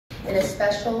in a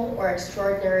special or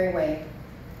extraordinary way.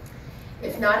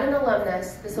 If not an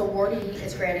alumnus, this awardee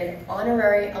is granted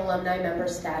honorary alumni member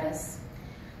status.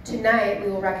 Tonight,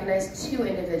 we will recognize 2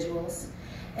 individuals,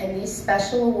 and these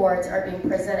special awards are being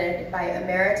presented by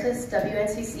Emeritus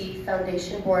WNCC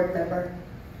Foundation Board Member,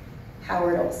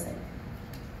 Howard Olson.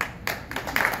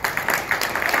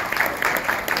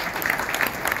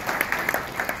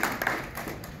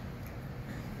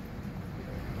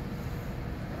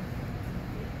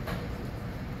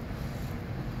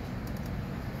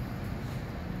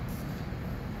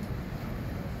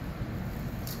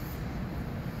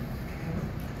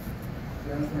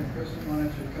 Jennifer and Kristen, why don't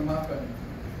you come up and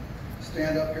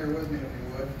stand up here with me if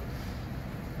you would.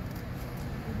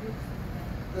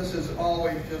 This is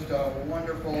always just a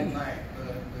wonderful night.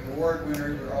 The award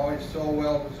winners are always so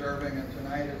well deserving, and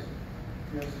tonight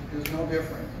is no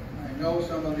different. I know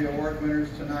some of the award winners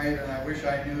tonight, and I wish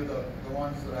I knew the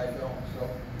ones that I don't. So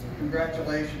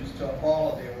congratulations to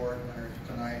all of the award winners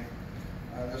tonight.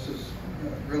 This is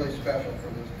really special for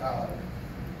this college.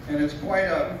 And it's quite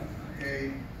a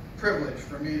privilege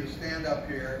for me to stand up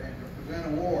here and to present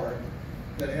an award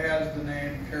that has the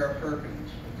name Cara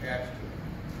Perkins attached to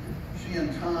it. She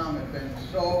and Tom have been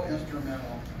so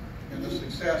instrumental in the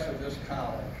success of this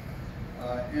college.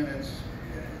 And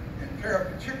Cara,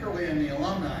 particularly in the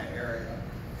alumni area,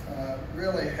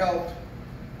 really helped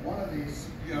one of these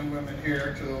young women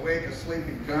here to awake a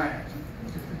sleeping giant.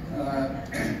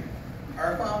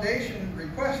 Our foundation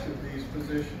requested these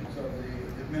positions of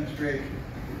the administration.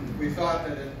 We thought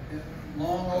that it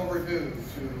long overdue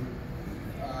to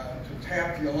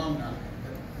tap the alumni,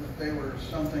 that they were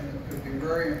something that could be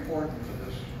very important to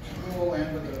this school and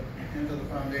to the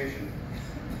foundation.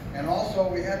 And also,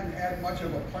 we hadn't had much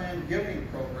of a planned giving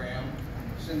program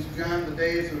since the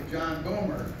days of John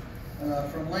Boomer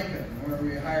from Lincoln, where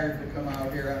we hired to come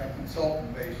out here on a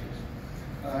consultant basis.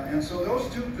 And so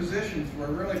those 2 positions were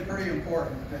really pretty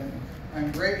important, and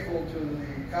I'm grateful to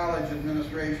the college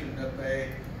administration that they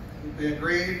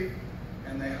agreed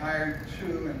and they hired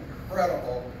 2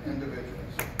 incredible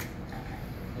individuals.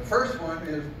 The first one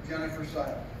is Jennifer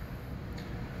Seibel.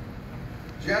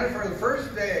 Jennifer, the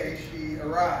first day she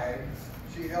arrived,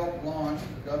 she helped launch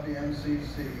the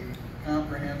WNCC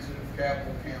Comprehensive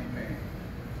Capital Campaign.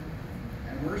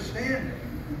 And we're standing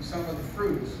in some of the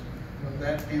fruits of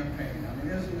that campaign. I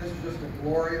mean, isn't this just a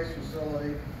glorious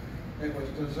facility? It was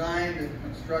designed and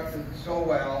constructed so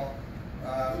well.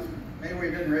 Maybe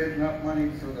we didn't raise enough money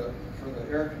for the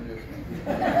air conditioning.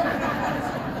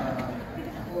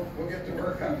 We'll get to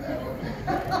work on that.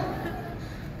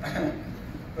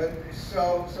 But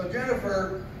so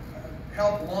Jennifer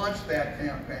helped launch that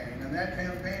campaign, and that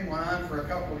campaign went on for a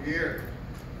couple of years.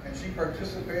 And she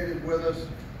participated with us,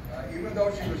 even though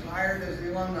she was hired as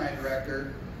the alumni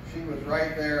director. She was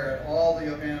right there at all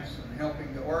the events and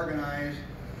helping to organize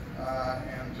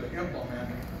and to implement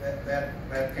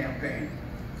that campaign.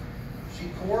 She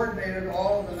coordinated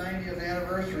all of the 90th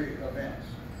anniversary events.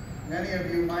 Many of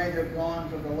you might have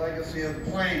gone to the Legacy of the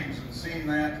Plains and seen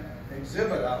that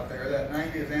exhibit out there, that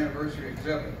 90th anniversary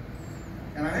exhibit.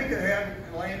 And I think it had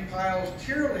Elaine Pyle's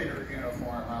cheerleader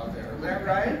uniform out there. Is that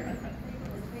right?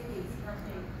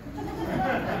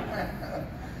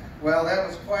 Well, that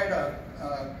was quite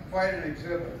an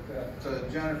exhibit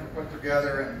that Jennifer put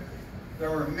together, and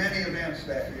there were many events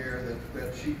that year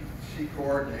that she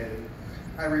coordinated.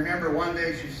 I remember one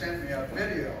day she sent me a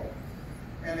video,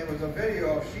 and it was a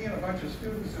video of she and a bunch of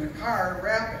students in a car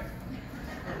rapping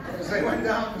as they went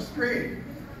down the street.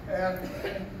 And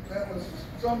that was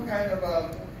some kind of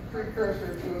a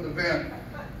precursor to an event.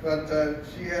 But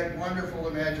she had wonderful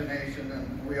imagination,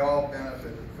 and we all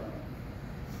benefited from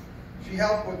it. She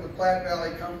helped with the Platte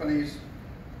Valley Company's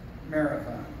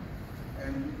marathon.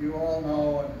 And you all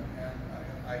know, and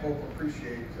I hope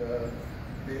appreciate the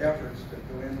efforts that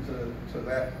go into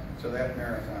that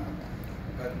marathon.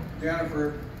 But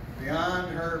Jennifer,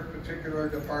 beyond her particular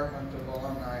department of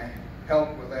alumni,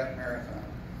 helped with that marathon.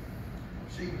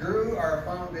 She grew our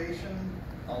foundation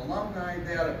alumni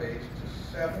database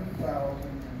to 7,000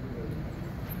 individuals.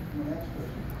 I mean, that's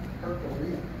just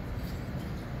Herculean.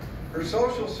 Her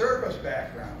social service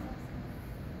background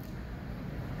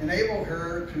enabled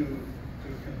her to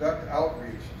conduct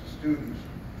outreach to students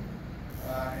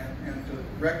and to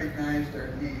recognize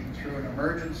their need through an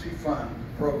emergency fund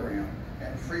program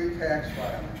and free tax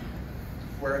filing,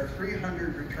 where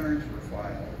 300 returns were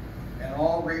filed and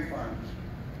all refunds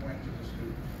went to the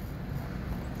students.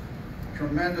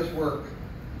 Tremendous work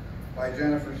by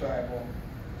Jennifer Seibel,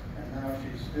 and now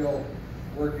she's still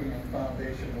working in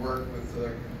foundation work with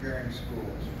varying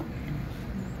schools.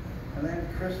 And then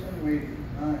Kristen Weedy,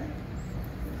 9.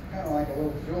 a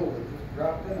little jewel that just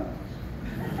dropped in on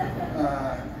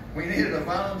us. We needed a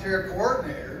volunteer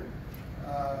coordinator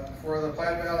for the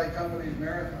Platte Valley Company's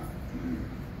Marathon.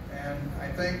 And I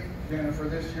think, Jennifer,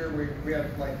 this year we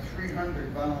had like 300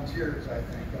 volunteers, I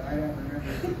think. And I don't remember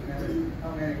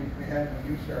how many we had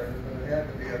when you started, but it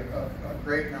had to be a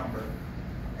great number.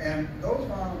 And those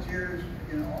volunteers,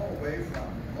 all the way from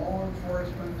law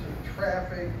enforcement to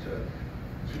traffic to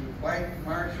bike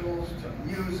marshals to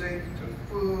music to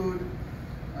food.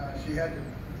 She had to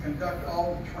conduct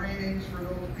all the trainings for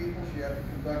those people. She had to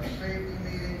conduct safety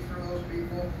meetings for those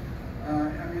people.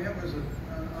 It was an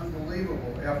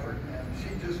unbelievable effort. And she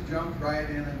just jumped right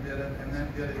in and did it, and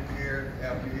then did it year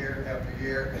after year after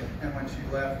year. And when she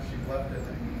left it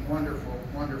in wonderful,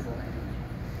 wonderful hands.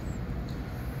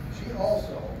 She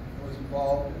also was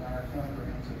involved in our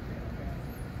comprehensive campaign.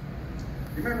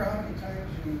 You remember how many times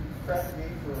you prepped me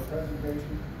for a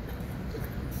presentation?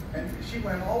 And she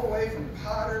went all the way from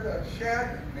Potter to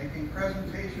Shadron, making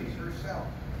presentations herself,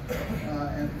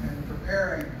 and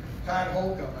preparing Todd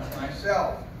Holcomb and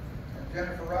myself, and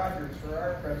Jennifer Rogers for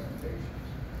our presentations.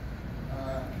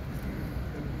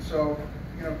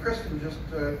 Kristen just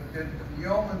did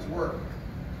yeoman's work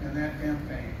in that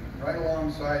campaign, right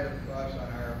alongside of us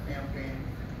on our campaign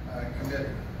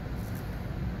committee.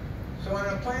 So in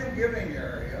the planned giving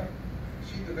area,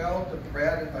 she developed a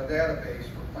database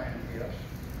for planned gifts,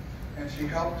 and she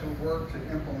helped to work to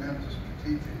implement the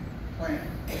strategic plan.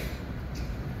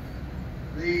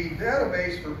 The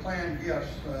database for planned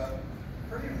gifts,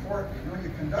 pretty important.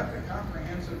 You conduct a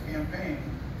comprehensive campaign,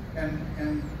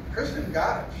 and Kristen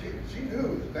got it. She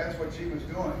knew that that's what she was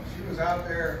doing. She was out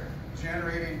there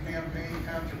generating campaign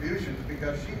contributions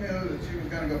because she knew that she was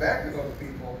going to go back to those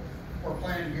people for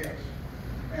planned gifts.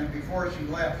 And before she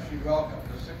left, she welcomed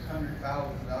a $600,000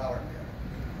 gift.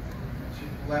 And she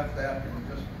left that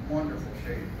in just wonderful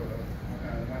shape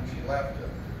when she left to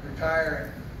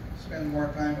retire and spend more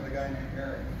time with a guy named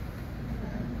Harry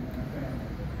and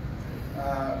a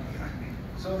family.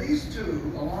 So these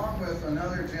two, along with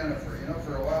another Jennifer,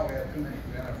 for a while we had too many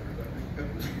Jennifers, but we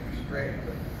couldn't keep them straight.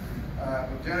 But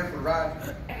with Jennifer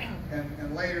Rogers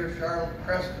and later Charlotte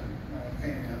Preston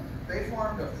came in, they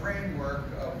formed a framework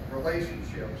of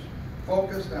relationships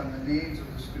focused on the needs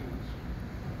of the students.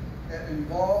 It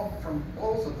involved, from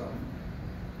both of them,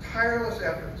 tireless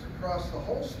efforts across the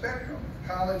whole spectrum of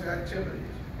college activities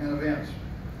and events.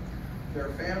 Their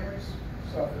families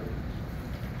suffered,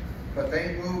 but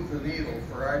they moved the needle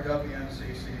for our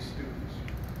WNCC students.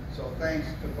 So thanks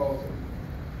to both of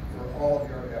you for all of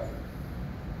your effort.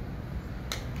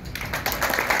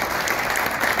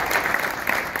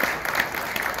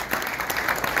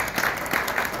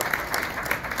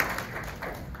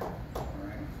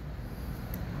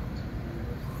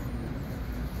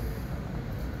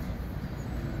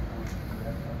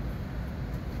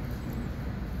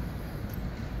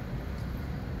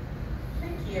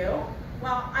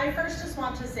 I first just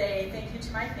want to say thank you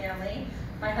to my family,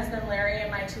 my husband Larry and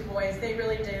my two boys. They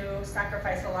really do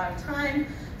sacrifice a lot of time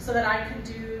so that I can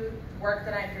do work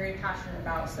that I'm very passionate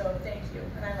about. So thank you,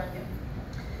 and I love you.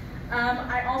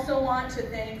 I also want to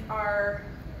thank our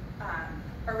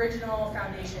original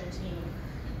foundation team.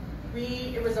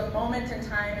 It was a moment in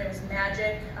time, it was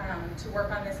magic to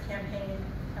work on this campaign.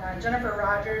 Jennifer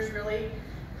Rogers really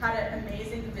had an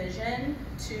amazing vision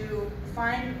to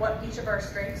find what each of our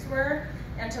strengths were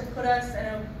and to put us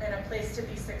in a place to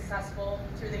be successful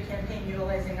through the campaign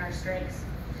utilizing our strengths.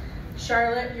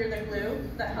 Charlotte, you're the glue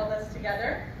that held us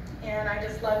together, and I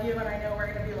just love you, and I know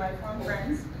we're going to be lifelong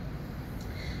friends.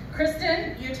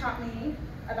 Kristen, you taught me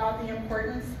about the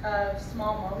importance of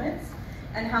small moments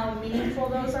and how meaningful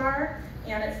those are,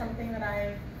 and it's something that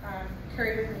I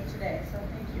carry with me today, so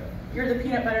thank you. You're the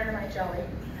peanut butter to my jelly.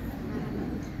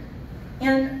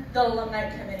 And the alumni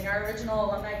committee, our original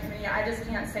alumni committee, I just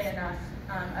can't say enough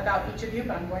about each of you,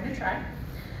 but I'm going to try.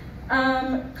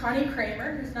 Connie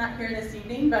Kramer, who's not here this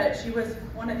evening, but she was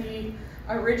one of the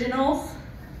originals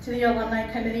to the alumni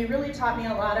committee, really taught me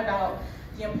a lot about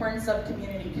the importance of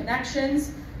community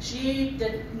connections. She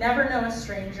never know a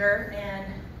stranger and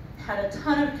had a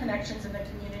ton of connections in the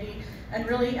community and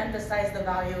really emphasized the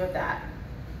value of that.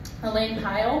 Elaine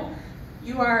Pyle,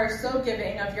 you are so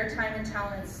giving of your time and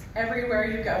talents everywhere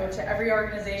you go, to every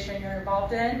organization you're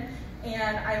involved in,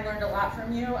 and I learned a lot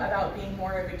from you about being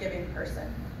more of a giving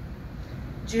person.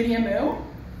 Judy Amu,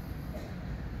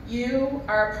 you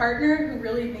are a partner who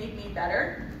really made me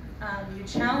better. You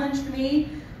challenged me,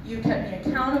 you kept me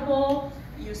accountable,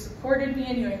 you supported me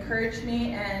and you encouraged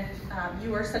me, and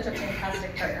you were such a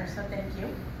fantastic partner, so thank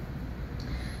you.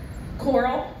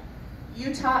 Coral,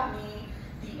 you taught me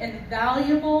the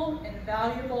invaluable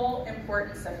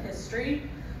importance of history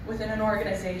within an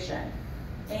organization.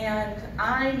 And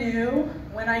I knew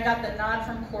when I got the nod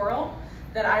from Coral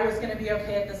that I was going to be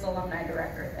okay at this alumni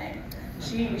director thing.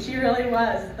 She really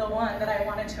was the one that I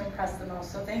wanted to impress the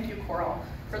most. So thank you, Coral,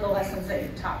 for the lessons that you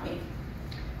taught me.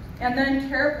 And then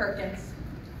Cara Perkins,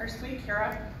 our sweet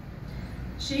Cara.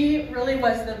 She really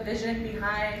was the vision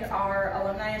behind our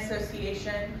Alumni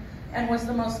Association and was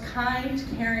the most kind,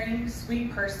 caring,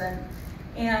 sweet person.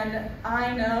 And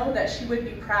I know that she would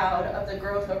be proud of the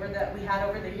growth that we had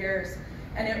over the years.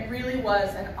 And it really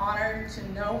was an honor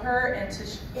to know her and to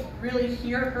really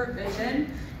hear her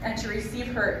vision and to receive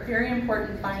her very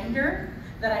important binder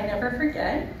that I never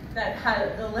forget, that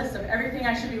had the list of everything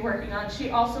I should be working on. She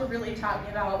also really taught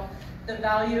me about the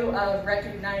value of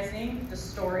recognizing the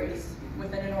stories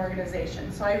within an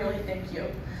organization. So I really thank you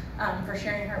for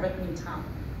sharing her with me, Tom.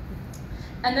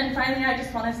 And then finally, I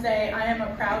just want to say I am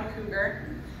a proud Cougar.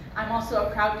 I'm also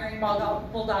a proud Gearing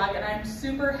Bulldog, and I'm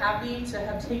super happy to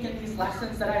have taken these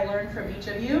lessons that I learned from each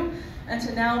of you and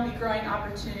to now be growing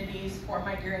opportunities for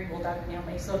my Gearing Bulldog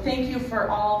family. So thank you for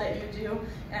all that you do,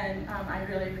 and I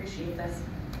really appreciate this.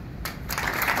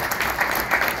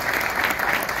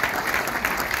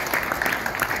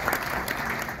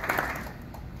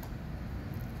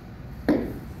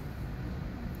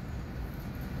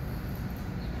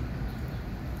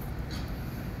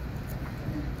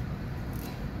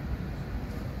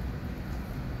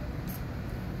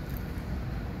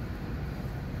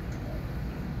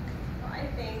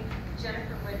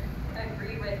 Jennifer would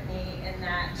agree with me in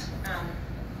that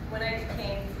when I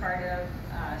became part of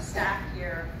staff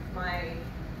here, my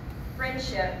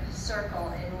friendship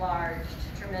circle enlarged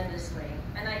tremendously.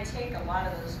 And I take a lot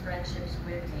of those friendships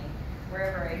with me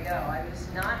wherever I go. I was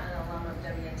not an alum of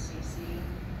WNCC,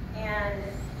 and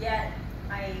yet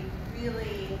I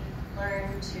really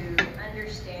learned to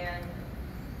understand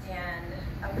and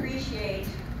appreciate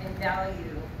and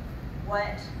value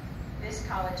what this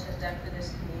college has done for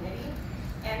this community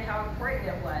and how important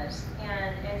it was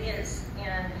and is.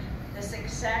 And the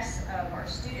success of our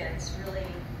students really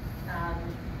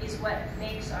is what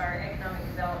makes our economic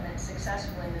development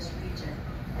successful in this region.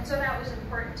 And so that was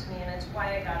important to me, and it's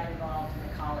why I got involved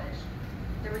in the college.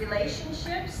 The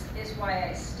relationships is why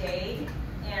I stayed,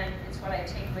 and it's what I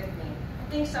take with me.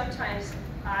 I think sometimes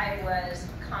I was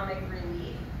comic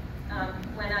relief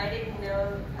when I didn't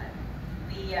know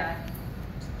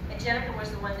and Jennifer was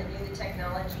the one that knew the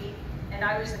technology, and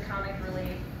I was the comic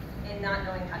relief in not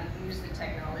knowing how to use the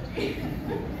technology.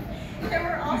 There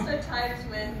were also times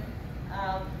when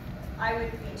I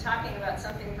would be talking about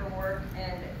something from work,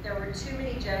 and there were too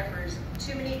many Jennifers,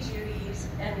 too many Judys,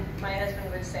 and my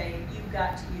husband would say, "You've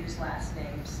got to use last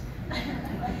names."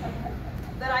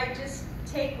 But I just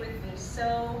take with me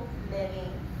so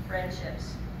many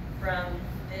friendships from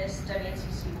this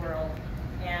WNCC world.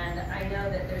 And I know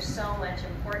that there's so much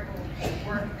important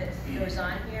work that goes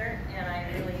on here, and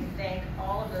I really thank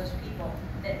all of those people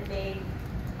that made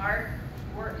our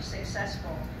work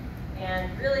successful.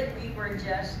 And really, we were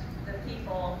just the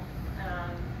people,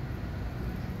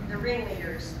 the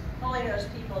ringleaders, pulling those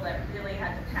people that really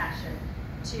had the passion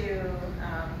to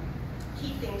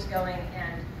keep things going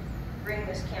and bring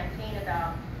this campaign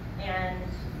about and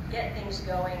get things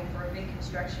going for a big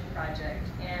construction project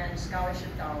and scholarship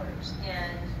dollars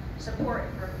and support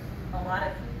for a lot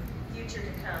of future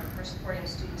to come for supporting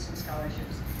students and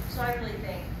scholarships. So I really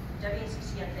thank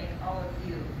WNCC and thank all of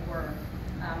you for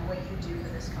what you do for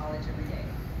this college every day.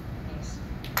 Thanks.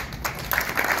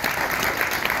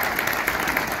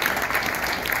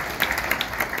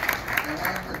 I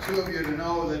want for two of you to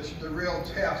know that the real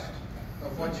test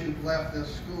of what you've left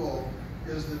this school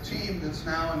is the team that's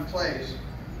now in place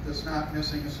that's not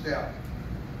missing a step.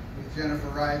 With Jennifer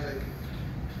Reisig,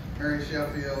 Mary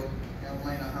Sheffield,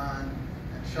 Elena Hahn,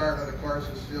 and Charlotte, of course,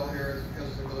 is still here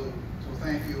as the glue. So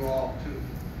thank you all, too.